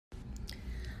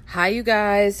Hi, you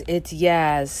guys. It's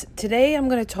Yaz. Today I'm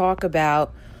going to talk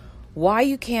about why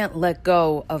you can't let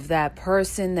go of that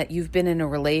person that you've been in a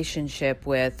relationship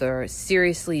with or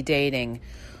seriously dating.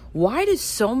 Why do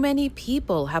so many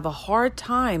people have a hard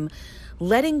time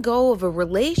letting go of a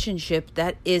relationship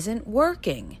that isn't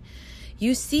working?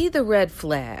 You see the red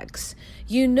flags.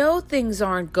 You know things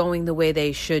aren't going the way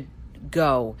they should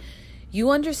go.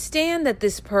 You understand that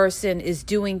this person is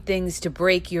doing things to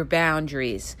break your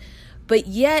boundaries, but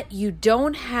yet you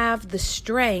don't have the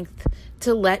strength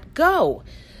to let go.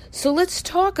 So let's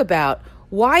talk about,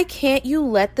 why can't you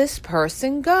let this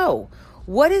person go?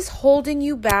 What is holding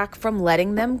you back from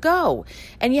letting them go?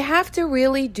 And you have to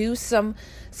really do some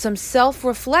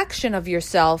self-reflection of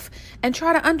yourself and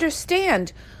try to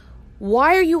understand,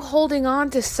 why are you holding on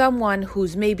to someone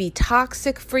who's maybe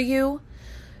toxic for you?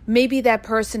 Maybe that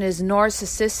person is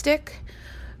narcissistic.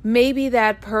 Maybe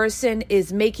that person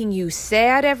is making you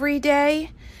sad every day.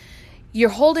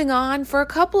 You're holding on for a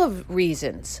couple of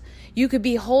reasons. You could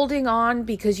be holding on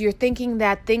because you're thinking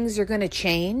that things are going to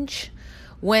change,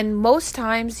 when most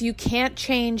times you can't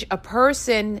change a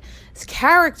person's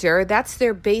character. That's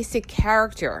their basic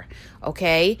character,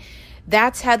 okay?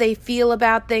 That's how they feel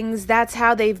about things. That's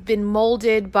how they've been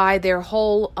molded by their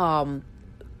whole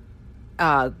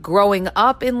growing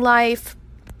up in life.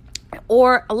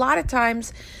 Or a lot of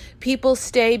times people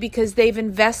stay because they've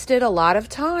invested a lot of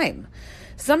time.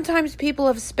 Sometimes people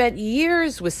have spent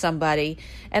years with somebody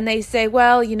and they say,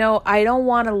 well, I don't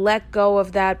want to let go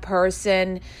of that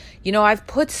person. I've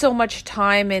put so much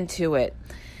time into it.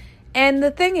 And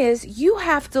the thing is, you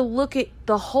have to look at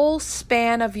the whole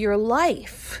span of your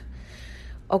life.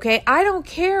 Okay, I don't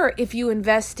care if you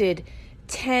invested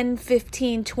 10,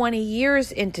 15, 20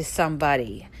 years into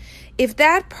somebody. If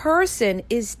that person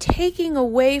is taking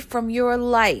away from your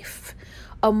life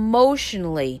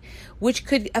emotionally, which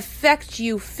could affect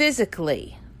you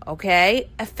physically, okay?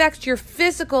 Affect your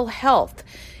physical health.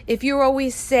 If you're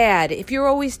always sad, if you're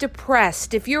always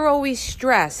depressed, if you're always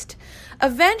stressed,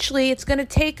 eventually it's going to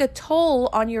take a toll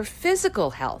on your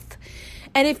physical health.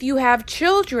 And if you have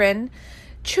children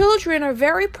are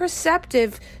very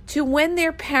perceptive to when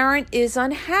their parent is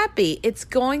unhappy. It's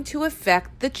going to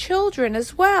affect the children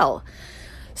as well.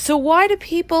 So why do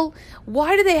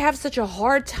they have such a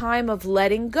hard time of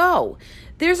letting go?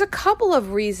 There's a couple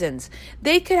of reasons.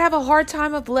 They could have a hard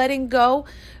time of letting go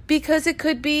because it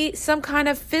could be some kind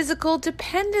of physical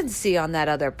dependency on that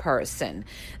other person.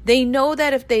 They know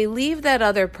that if they leave that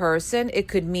other person, it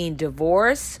could mean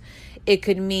divorce. It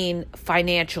could mean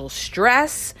financial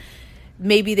stress.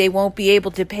 Maybe they won't be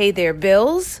able to pay their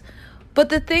bills. But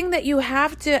the thing that you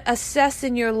have to assess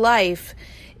in your life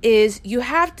is you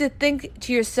have to think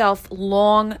to yourself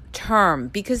long term,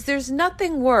 because there's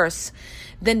nothing worse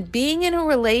than being in a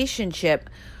relationship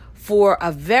for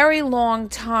a very long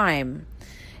time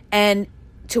and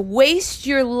to waste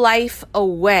your life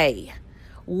away.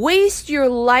 Waste your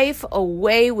life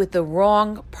away with the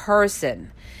wrong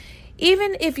person.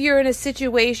 Even if you're in a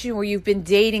situation where you've been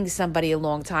dating somebody a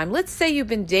long time, let's say you've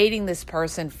been dating this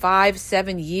person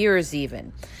 5-7 years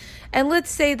even. And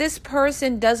let's say this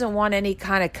person doesn't want any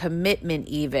kind of commitment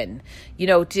even,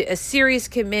 to a serious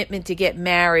commitment to get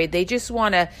married. They just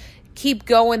want to keep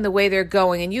going the way they're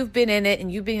going. And you've been in it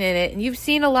and you've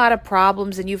seen a lot of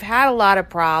problems and you've had a lot of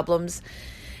problems.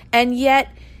 And yet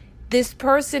this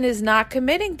person is not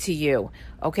committing to you.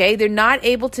 Okay, they're not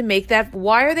able to make that.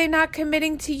 Why are they not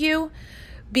committing to you?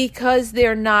 Because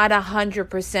they're not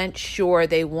 100% sure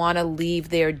they want to leave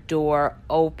their door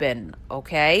open,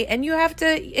 okay? And you have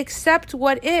to accept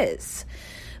what is.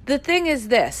 The thing is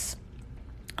this.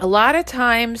 A lot of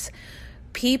times,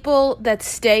 people that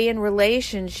stay in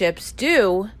relationships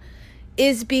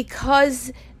is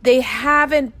because they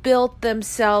haven't built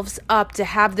themselves up to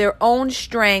have their own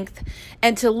strength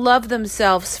and to love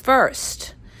themselves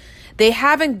first. They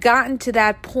haven't gotten to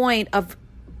that point of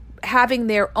having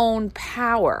their own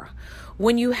power.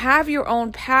 When you have your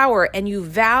own power and you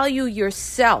value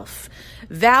yourself,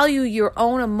 value your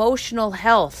own emotional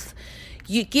health,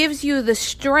 it gives you the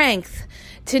strength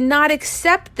to not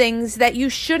accept things that you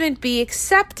shouldn't be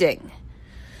accepting.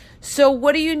 So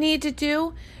what do you need to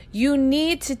do? You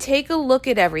need to take a look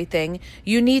at everything.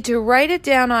 You need to write it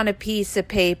down on a piece of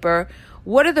paper.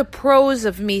 What are the pros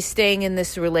of me staying in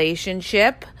this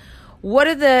relationship? What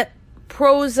are the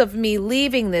pros of me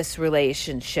leaving this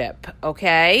relationship,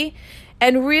 okay?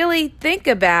 And really think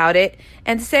about it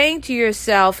and saying to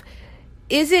yourself,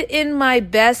 is it in my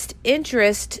best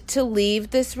interest to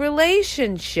leave this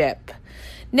relationship?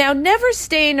 Now, never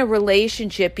stay in a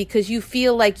relationship because you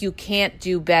feel like you can't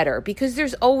do better, because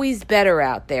there's always better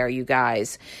out there, you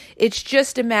guys. It's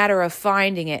just a matter of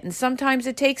finding it. And sometimes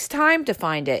it takes time to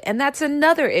find it. And that's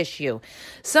another issue.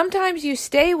 Sometimes you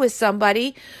stay with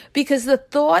somebody because the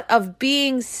thought of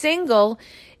being single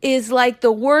is like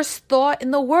the worst thought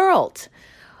in the world.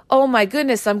 Oh my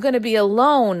goodness, I'm going to be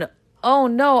alone. Oh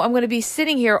no, I'm going to be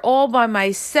sitting here all by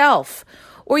myself.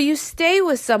 Or you stay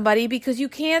with somebody because you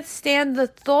can't stand the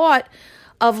thought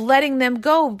of letting them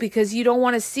go because you don't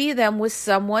want to see them with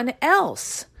someone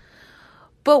else.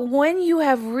 But when you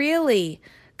have really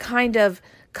kind of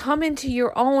come into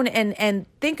your own and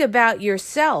think about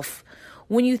yourself,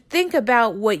 when you think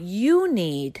about what you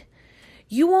need,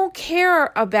 you won't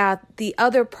care about the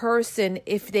other person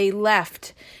if they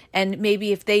left and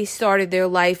maybe if they started their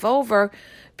life over,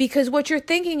 because what you're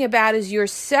thinking about is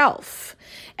yourself.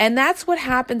 And that's what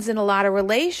happens in a lot of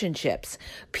relationships.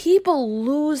 People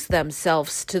lose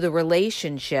themselves to the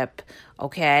relationship,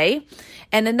 okay?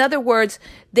 And in other words,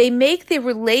 they make the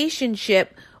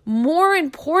relationship more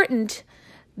important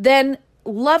than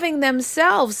loving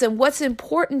themselves and what's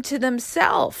important to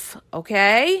themselves,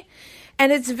 okay?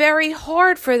 And it's very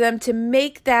hard for them to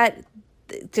make that,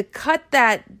 to cut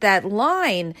that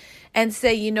line and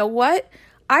say, you know what?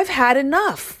 I've had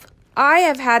enough. I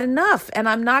have had enough, and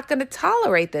I'm not going to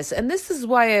tolerate this. And this is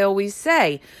why I always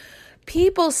say,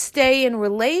 people stay in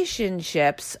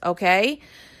relationships, okay?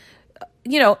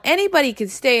 You know, anybody can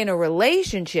stay in a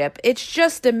relationship. It's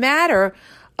just a matter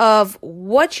of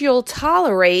what you'll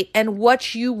tolerate and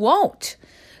what you won't.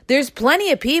 There's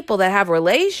plenty of people that have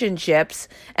relationships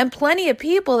and plenty of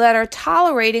people that are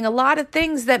tolerating a lot of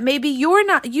things that maybe you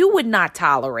would not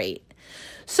tolerate.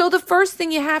 So the first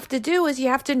thing you have to do is you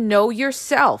have to know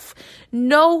yourself,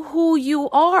 know who you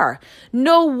are,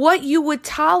 know what you would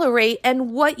tolerate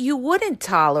and what you wouldn't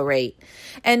tolerate,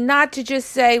 and not to just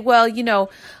say, well, you know,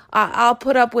 I'll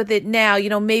put up with it now, you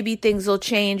know, maybe things will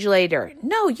change later.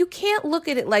 No, you can't look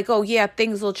at it like, oh yeah,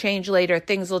 things will change later,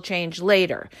 things will change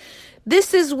later.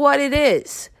 This is what it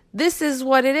is. This is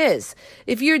what it is.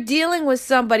 If you're dealing with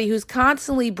somebody who's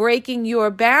constantly breaking your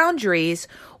boundaries,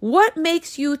 what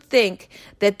makes you think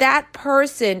that that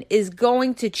person is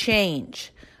going to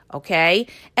change? Okay?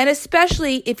 And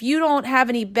especially if you don't have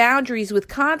any boundaries with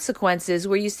consequences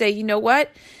where you say, you know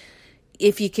what?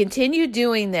 If you continue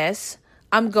doing this,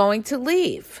 I'm going to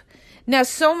leave. Now,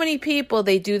 so many people,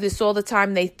 they do this all the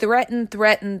time. They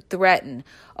threaten.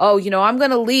 Oh, you know, I'm going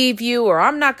to leave you, or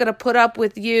I'm not going to put up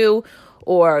with you,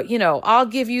 or, you know, I'll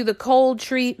give you the cold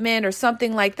treatment or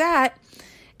something like that.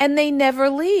 And they never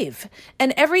leave.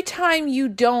 And every time you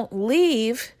don't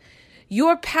leave,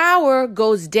 your power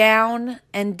goes down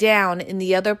and down in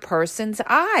the other person's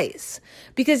eyes,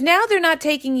 because now they're not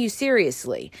taking you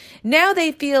seriously. Now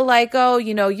they feel like, oh,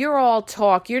 you know, you're all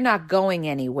talk. You're not going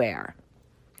anywhere.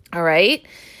 All right.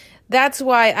 That's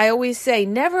why I always say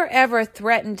never, ever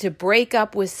threaten to break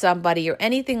up with somebody or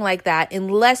anything like that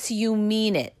unless you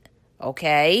mean it.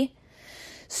 Okay.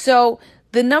 So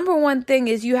the number one thing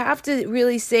is you have to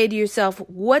really say to yourself,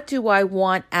 what do I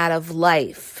want out of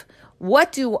life?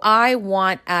 What do I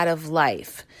want out of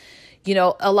life? You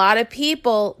know, a lot of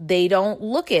people, they don't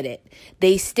look at it.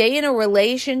 They stay in a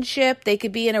relationship. They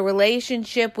could be in a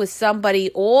relationship with somebody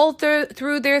all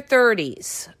through their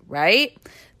 30s, right?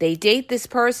 They date this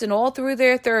person all through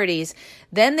their 30s.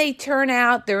 Then they turn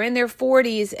out, they're in their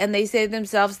 40s, and they say to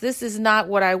themselves, this is not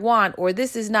what I want, or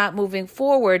this is not moving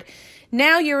forward.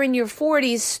 Now you're in your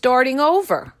 40s starting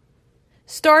over.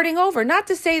 Not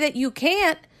to say that you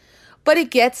can't, but it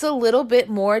gets a little bit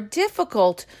more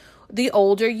difficult the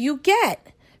older you get,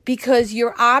 because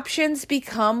your options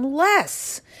become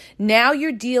less. Now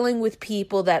you're dealing with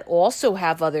people that also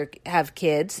have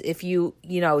kids. If you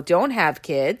don't have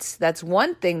kids, that's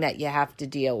one thing that you have to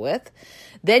deal with.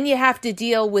 Then you have to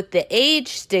deal with the age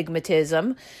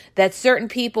stigmatism that certain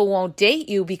people won't date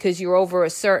you because you're over a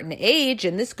certain age,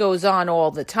 and this goes on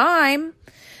all the time.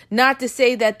 Not to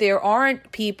say that there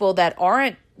aren't people that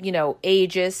aren't,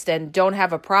 ageist and don't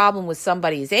have a problem with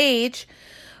somebody's age,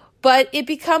 but it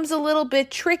becomes a little bit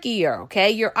trickier,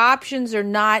 okay? Your options are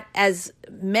not as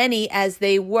many as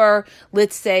they were,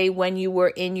 let's say, when you were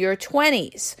in your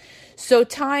 20s. So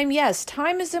time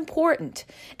is important.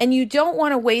 And you don't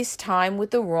want to waste time with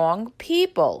the wrong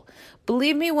people.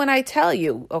 Believe me when I tell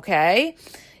you, okay?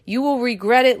 You will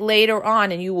regret it later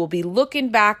on, and you will be looking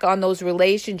back on those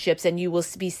relationships, and you will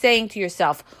be saying to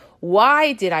yourself,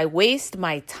 why did I waste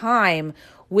my time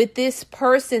with this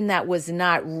person that was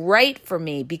not right for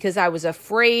me, because I was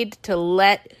afraid to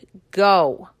let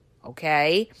go,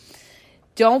 okay?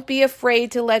 Don't be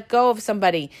afraid to let go of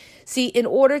somebody. See, in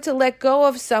order to let go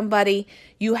of somebody,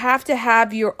 you have to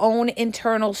have your own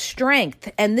internal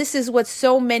strength. And this is what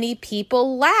so many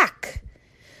people lack.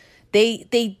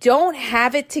 They don't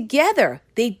have it together.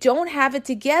 They don't have it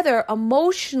together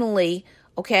emotionally,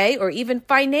 okay, or even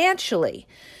financially.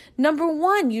 Number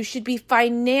one, you should be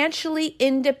financially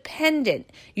independent.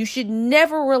 You should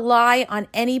never rely on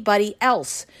anybody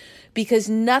else because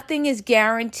nothing is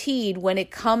guaranteed when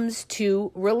it comes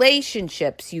to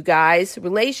relationships, you guys.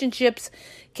 Relationships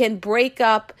can break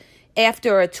up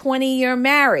after a 20-year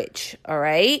marriage, all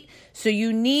right? So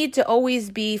you need to always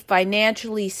be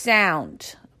financially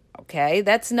sound. Okay,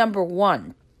 that's number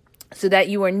one, so that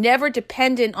you are never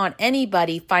dependent on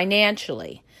anybody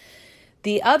financially.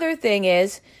 The other thing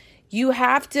is you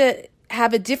have to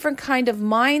have a different kind of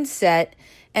mindset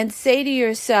and say to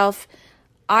yourself,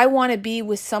 I want to be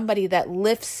with somebody that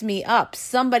lifts me up,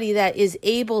 somebody that is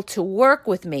able to work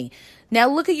with me. Now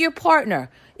look at your partner.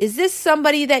 Is this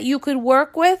somebody that you could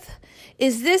work with?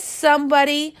 Is this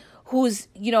somebody who's,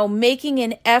 making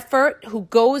an effort, who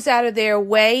goes out of their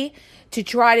way to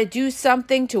try to do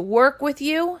something to work with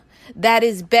you that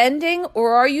is bending?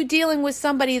 Or are you dealing with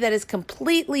somebody that is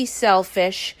completely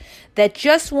selfish, that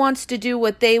just wants to do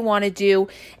what they want to do,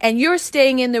 and you're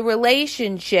staying in the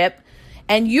relationship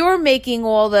and you're making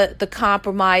all the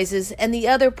compromises and the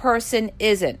other person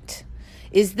isn't?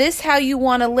 Is this how you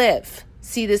want to live?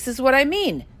 See, this is what I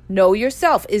mean. Know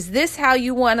yourself. Is this how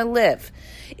you want to live?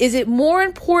 Is it more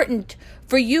important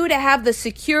for you to have the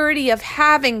security of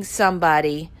having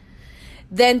somebody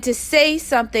than to say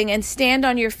something and stand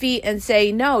on your feet and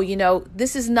say, no,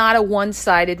 this is not a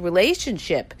one-sided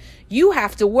relationship. You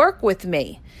have to work with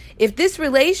me. If this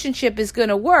relationship is going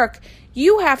to work,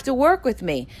 you have to work with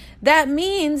me. That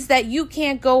means that you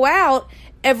can't go out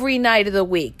every night of the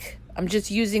week. I'm just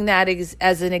using that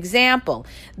as an example.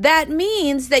 That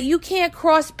means that you can't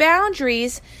cross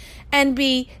boundaries and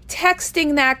be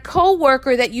texting that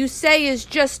coworker that you say is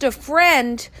just a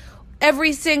friend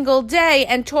every single day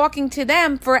and talking to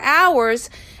them for hours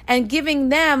and giving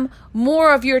them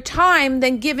more of your time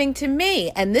than giving to me.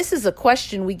 And this is a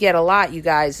question we get a lot, you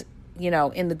guys,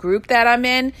 in the group that I'm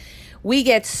in. We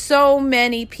get so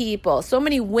many people, so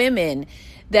many women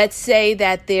that say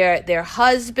that their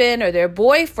husband or their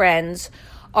boyfriends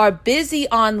are busy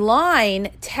online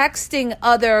texting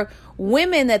other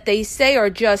women that they say are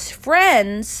just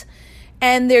friends,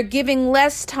 and they're giving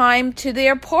less time to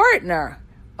their partner.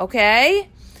 Okay?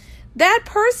 That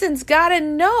person's got to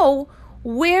know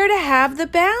where to have the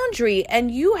boundary, and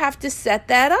you have to set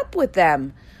that up with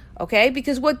them. Okay?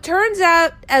 Because what turns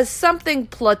out as something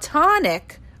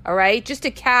platonic, all right, just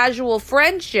a casual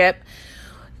friendship,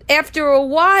 after a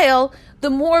while, the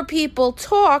more people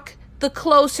talk, the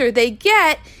closer they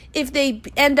get. If they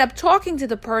end up talking to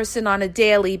the person on a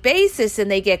daily basis and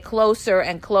they get closer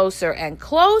and closer and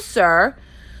closer,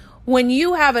 when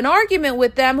you have an argument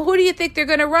with them, who do you think they're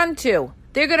going to run to?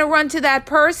 They're going to run to that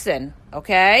person,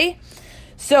 okay?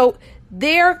 So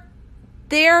their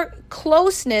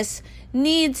closeness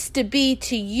needs to be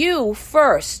to you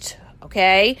first,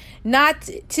 okay? Not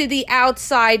to the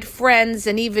outside friends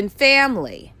and even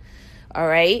family, all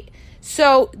right?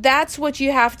 So that's what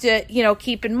you have to,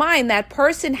 keep in mind. That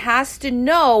person has to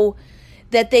know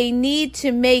that they need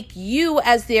to make you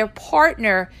as their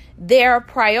partner their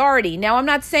priority. Now, I'm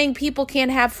not saying people can't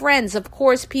have friends. Of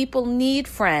course, people need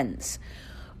friends.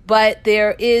 But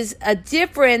there is a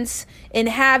difference in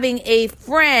having a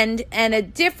friend and a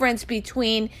difference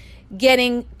between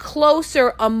getting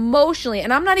closer emotionally.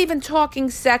 And I'm not even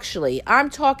talking sexually. I'm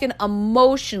talking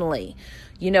emotionally.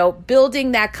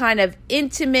 Building that kind of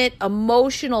intimate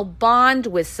emotional bond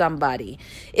with somebody.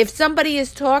 If somebody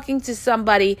is talking to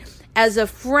somebody as a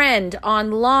friend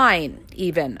online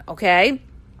even, okay?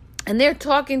 And they're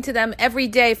talking to them every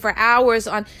day for hours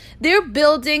they're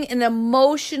building an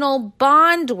emotional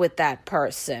bond with that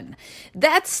person.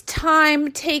 That's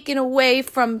time taken away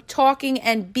from talking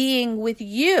and being with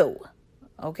you,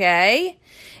 okay?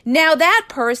 Now that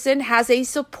person has a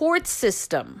support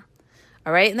system,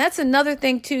 all right? And that's another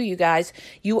thing too, you guys.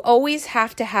 You always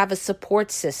have to have a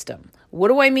support system. What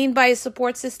do I mean by a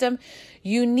support system?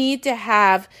 You need to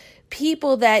have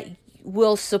people that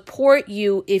will support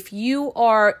you if you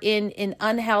are in an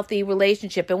unhealthy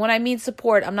relationship. And when I mean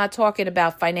support, I'm not talking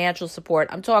about financial support.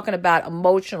 I'm talking about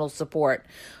emotional support,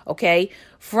 okay?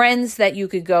 Friends that you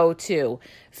could go to,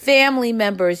 family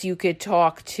members you could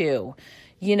talk to,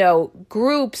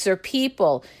 groups or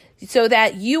people, so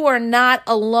that you are not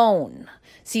alone.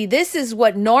 See, this is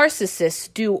what narcissists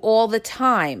do all the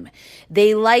time.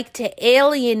 They like to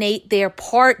alienate their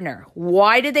partner.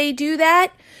 Why do they do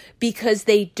that? Because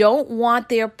they don't want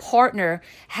their partner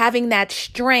having that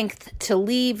strength to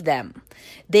leave them.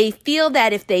 They feel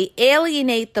that if they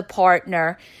alienate the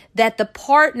partner, that the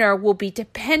partner will be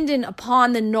dependent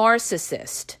upon the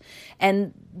narcissist,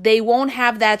 and they won't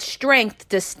have that strength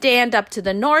to stand up to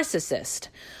the narcissist.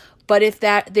 But if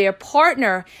their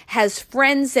partner has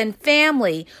friends and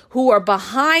family who are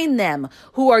behind them,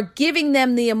 who are giving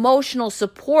them the emotional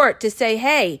support to say,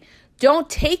 hey, don't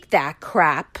take that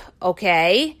crap,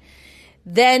 okay?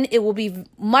 Then it will be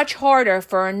much harder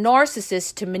for a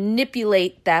narcissist to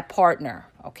manipulate that partner,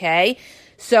 okay?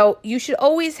 So you should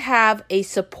always have a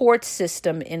support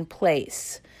system in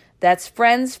place. That's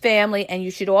friends, family, and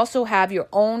you should also have your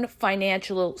own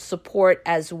financial support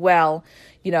as well.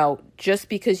 You know, just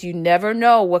because you never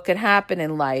know what could happen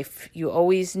in life, you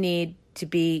always need to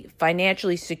be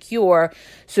financially secure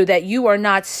so that you are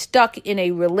not stuck in a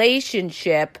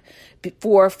relationship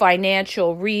for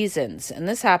financial reasons. And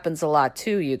this happens a lot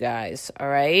too, you guys, all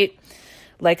right?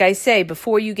 Like I say,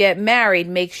 before you get married,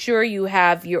 make sure you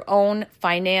have your own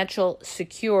financial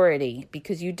security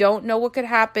because you don't know what could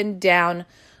happen down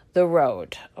the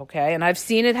road, okay? And I've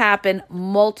seen it happen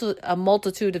a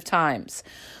multitude of times.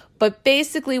 But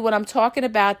basically what I'm talking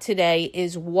about today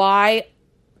is why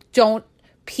don't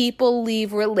people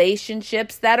leave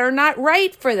relationships that are not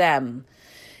right for them?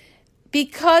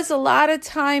 Because a lot of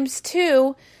times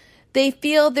too, they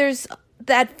feel there's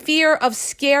that fear of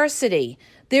scarcity.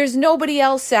 There's nobody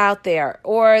else out there,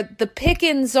 or the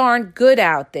pickings aren't good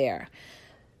out there.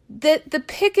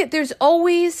 There's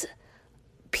always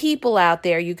people out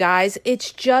there, you guys.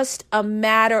 It's just a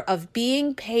matter of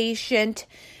being patient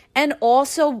and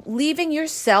also leaving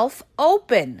yourself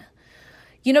open.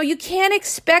 You know, you can't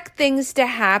expect things to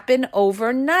happen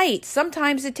overnight.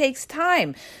 Sometimes it takes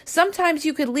time. Sometimes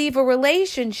you could leave a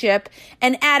relationship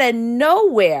and out of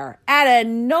nowhere,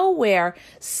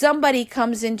 somebody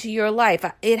comes into your life.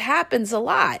 It happens a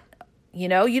lot. You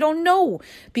know, you don't know,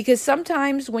 because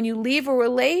sometimes when you leave a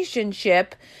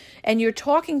relationship and you're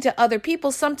talking to other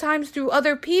people, sometimes through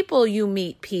other people you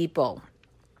meet people.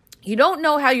 You don't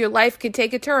know how your life could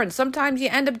take a turn. Sometimes you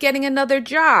end up getting another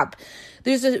job.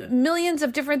 There's millions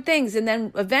of different things. And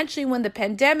then eventually when the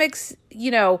pandemics, you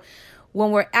know,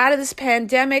 when we're out of this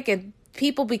pandemic and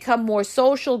people become more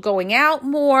social, going out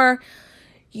more,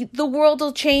 the world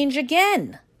will change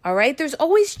again. All right. There's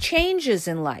always changes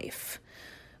in life.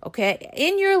 Okay.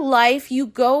 In your life, you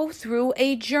go through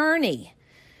a journey.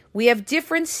 We have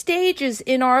different stages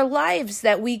in our lives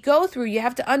that we go through. You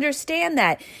have to understand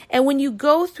that. And when you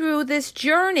go through this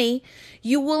journey,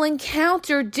 you will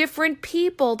encounter different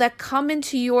people that come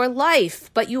into your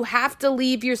life, but you have to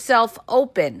leave yourself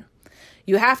open.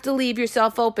 You have to leave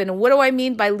yourself open. And what do I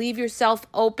mean by leave yourself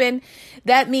open?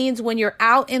 That means when you're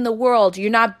out in the world, you're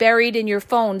not buried in your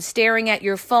phone, staring at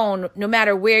your phone, no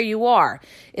matter where you are,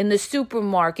 in the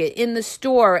supermarket, in the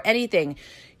store, anything.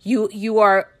 You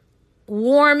are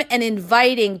warm and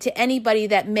inviting to anybody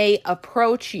that may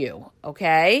approach you,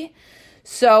 okay?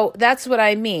 So that's what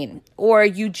I mean. Or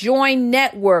you join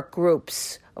network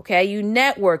groups, okay? You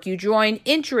network, you join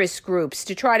interest groups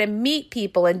to try to meet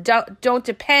people and don't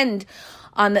depend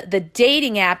on the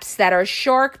dating apps that are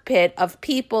shark pit of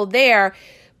people there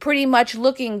pretty much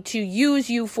looking to use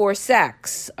you for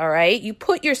sex, all right? You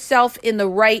put yourself in the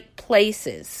right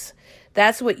places.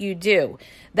 That's what you do.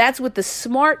 That's what the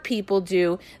smart people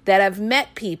do that have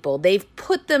met people. They've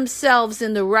put themselves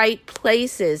in the right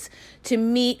places to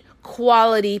meet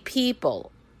quality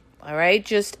people. All right?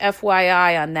 Just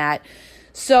FYI on that.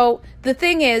 So the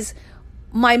thing is,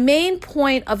 my main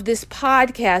point of this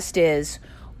podcast is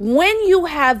when you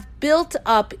have built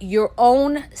up your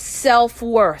own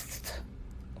self-worth,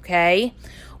 okay?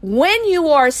 When you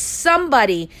are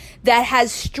somebody that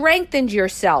has strengthened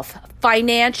yourself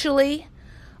financially,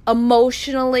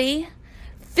 emotionally,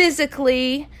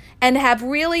 physically, and have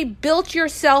really built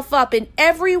yourself up in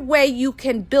every way you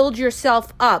can build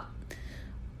yourself up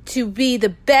to be the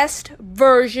best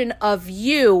version of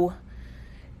you,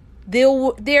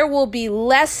 there will be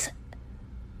less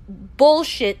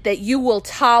bullshit that you will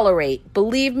tolerate.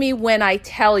 Believe me when I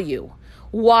tell you.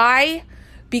 Why?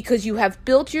 Because you have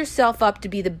built yourself up to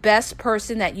be the best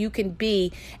person that you can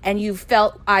be, and you've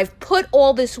felt, I've put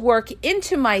all this work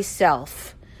into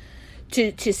myself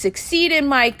to succeed in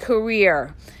my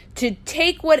career, to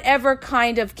take whatever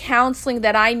kind of counseling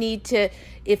that I need to,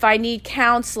 if I need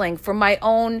counseling for my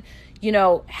own,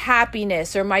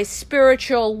 happiness or my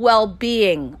spiritual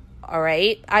well-being, all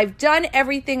right? I've done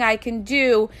everything I can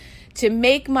do to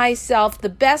make myself the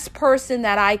best person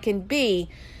that I can be.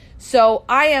 So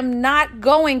I am not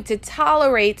going to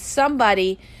tolerate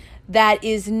somebody that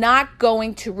is not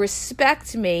going to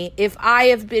respect me if I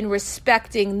have been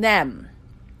respecting them.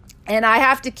 And I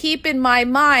have to keep in my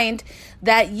mind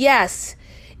that, yes,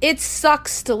 it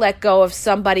sucks to let go of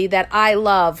somebody that I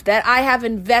love, that I have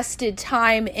invested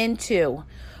time into.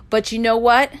 But you know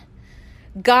what?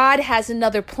 God has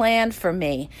another plan for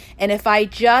me. And if I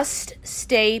just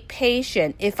stay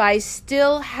patient, if I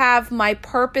still have my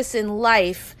purpose in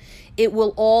life, it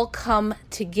will all come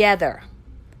together.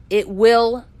 It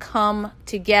will come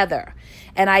together.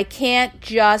 And I can't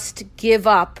just give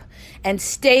up and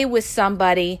stay with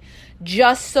somebody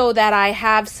just so that I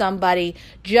have somebody,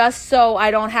 just so I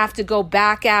don't have to go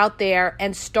back out there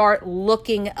and start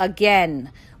looking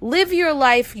again. Live your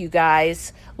life, you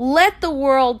guys. Let the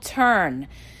world turn.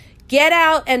 Get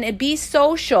out and be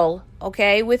social,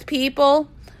 okay, with people.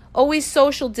 Always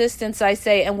social distance, I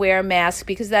say, and wear a mask,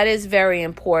 because that is very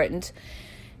important.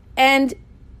 And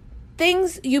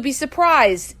things, you'd be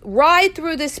surprised. Ride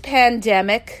through this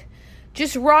pandemic.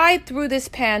 Just ride through this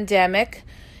pandemic,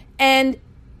 and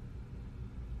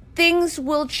things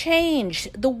will change.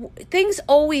 Things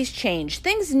always change.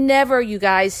 Things never, you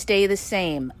guys, stay the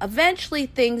same. Eventually,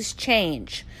 things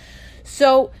change.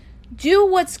 So do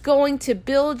what's going to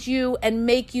build you and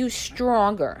make you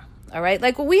stronger. All right?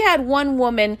 Like, we had one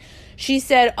woman, she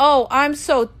said, "Oh, I'm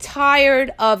so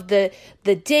tired of the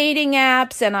dating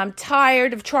apps, and I'm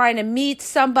tired of trying to meet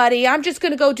somebody. I'm just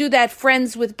going to go do that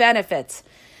friends with benefits."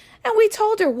 And we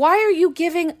told her, why are you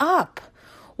giving up?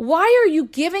 Why are you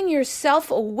giving yourself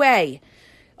away?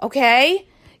 Okay?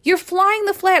 You're flying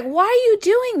the flag. Why are you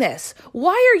doing this?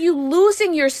 Why are you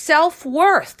losing your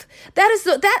self-worth?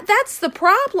 That's the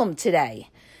problem today.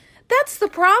 That's the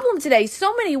problem today.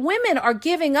 So many women are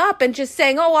giving up and just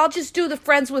saying, "Oh, I'll just do the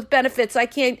friends with benefits. I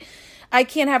can't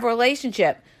have a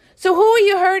relationship." So who are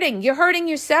you hurting? You're hurting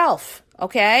yourself,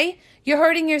 okay? You're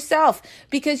hurting yourself,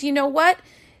 because you know what?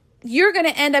 You're going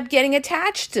to end up getting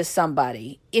attached to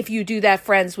somebody if you do that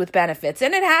friends with benefits.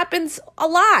 And it happens a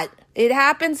lot. It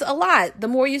happens a lot. The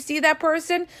more you see that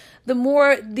person, the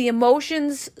more the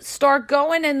emotions start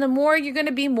going, and the more you're going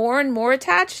to be more and more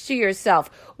attached to yourself.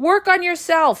 Work on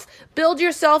yourself. Build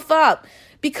yourself up.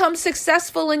 Become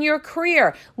successful in your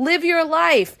career. Live your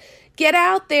life. Get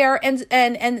out there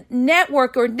and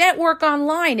network, or network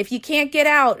online if you can't get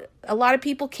out. A lot of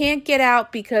people can't get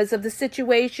out because of the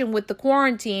situation with the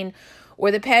quarantine or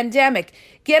the pandemic.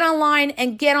 Get online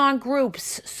and get on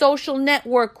groups, social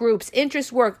network groups,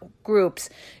 interest work groups.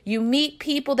 You meet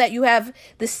people that you have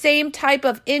the same type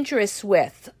of interests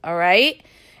with, all right?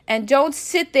 And don't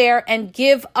sit there and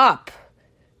give up,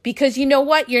 because you know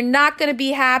what? You're not going to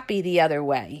be happy the other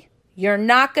way. You're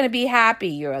not going to be happy.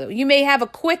 You may have a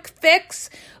quick fix,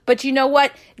 but you know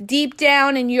what? Deep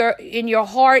down in your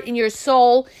heart, in your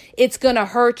soul, it's going to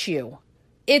hurt you.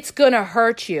 It's going to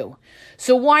hurt you.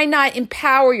 So why not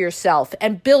empower yourself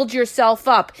and build yourself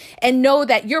up and know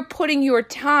that you're putting your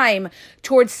time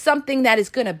towards something that is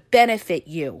going to benefit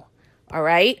you? All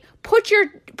right? Put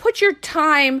your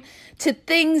time to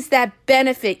things that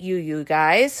benefit you, you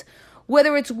guys.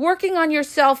 Whether it's working on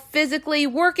yourself physically,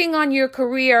 working on your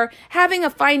career, having a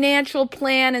financial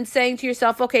plan and saying to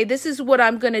yourself, okay, this is what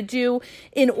I'm going to do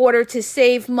in order to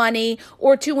save money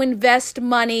or to invest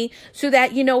money, so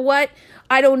that, you know what,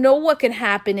 I don't know what can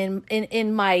happen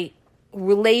in my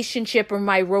relationship or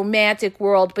my romantic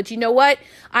world, but you know what?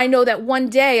 I know that one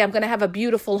day I'm going to have a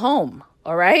beautiful home,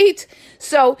 all right?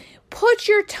 So put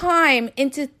your time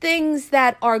into things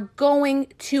that are going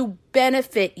to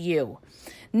benefit you.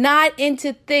 Not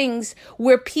into things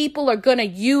where people are going to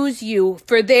use you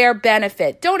for their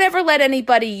benefit. Don't ever let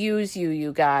anybody use you,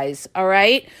 you guys, all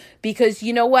right? Because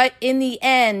you know what? In the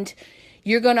end,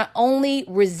 you're going to only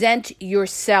resent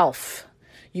yourself.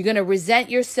 You're going to resent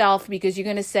yourself because you're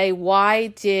going to say, why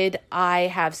did I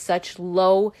have such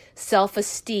low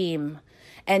self-esteem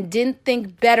and didn't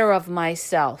think better of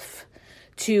myself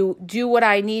to do what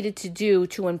I needed to do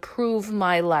to improve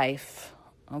my life,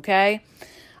 okay?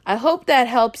 I hope that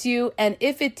helps you, and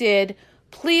if it did,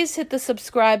 please hit the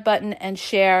subscribe button and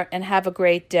share, and have a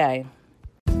great day.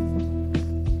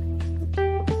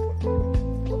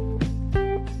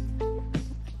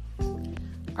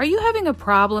 Are you having a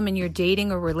problem in your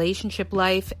dating or relationship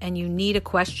life and you need a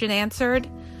question answered?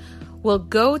 Well,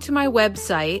 go to my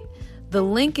website. The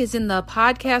link is in the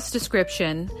podcast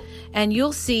description, and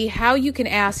you'll see how you can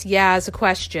ask Yaz a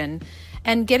question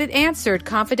and get it answered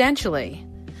confidentially.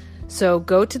 So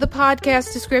go to the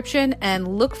podcast description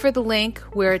and look for the link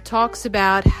where it talks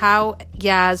about how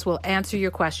Yaz will answer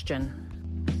your question.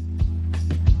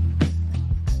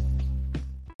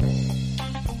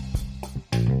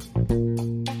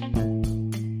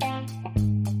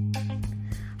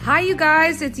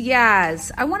 guys, it's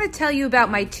Yaz. I want to tell you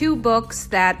about my 2 books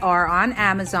that are on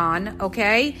Amazon,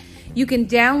 okay? You can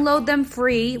download them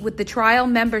free with the trial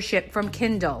membership from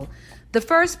Kindle. The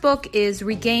first book is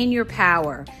Regain Your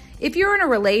Power. If you're in a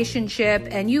relationship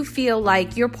and you feel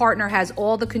like your partner has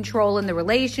all the control in the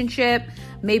relationship,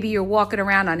 maybe you're walking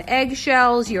around on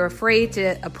eggshells, you're afraid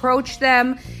to approach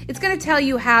them, it's going to tell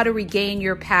you how to regain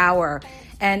your power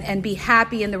and be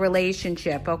happy in the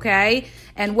relationship, okay?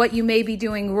 And what you may be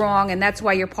doing wrong, and that's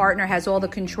why your partner has all the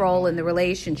control in the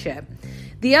relationship.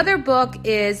 The other book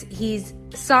is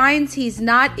Signs He's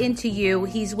Not Into You,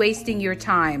 He's Wasting Your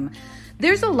Time.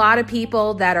 There's a lot of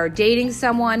people that are dating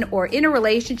someone or in a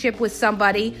relationship with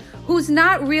somebody who's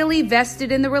not really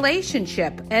vested in the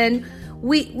relationship. And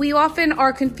we often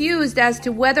are confused as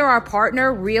to whether our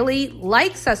partner really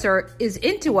likes us or is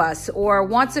into us or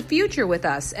wants a future with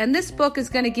us. And this book is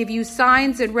going to give you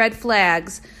signs and red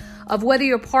flags of whether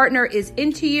your partner is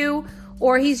into you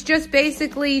or he's just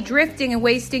basically drifting and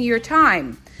wasting your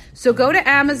time. So go to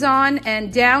Amazon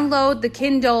and download the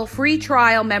Kindle free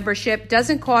trial membership.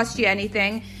 Doesn't cost you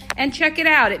anything. And check it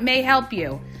out. It may help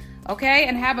you. Okay?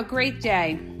 And have a great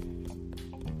day.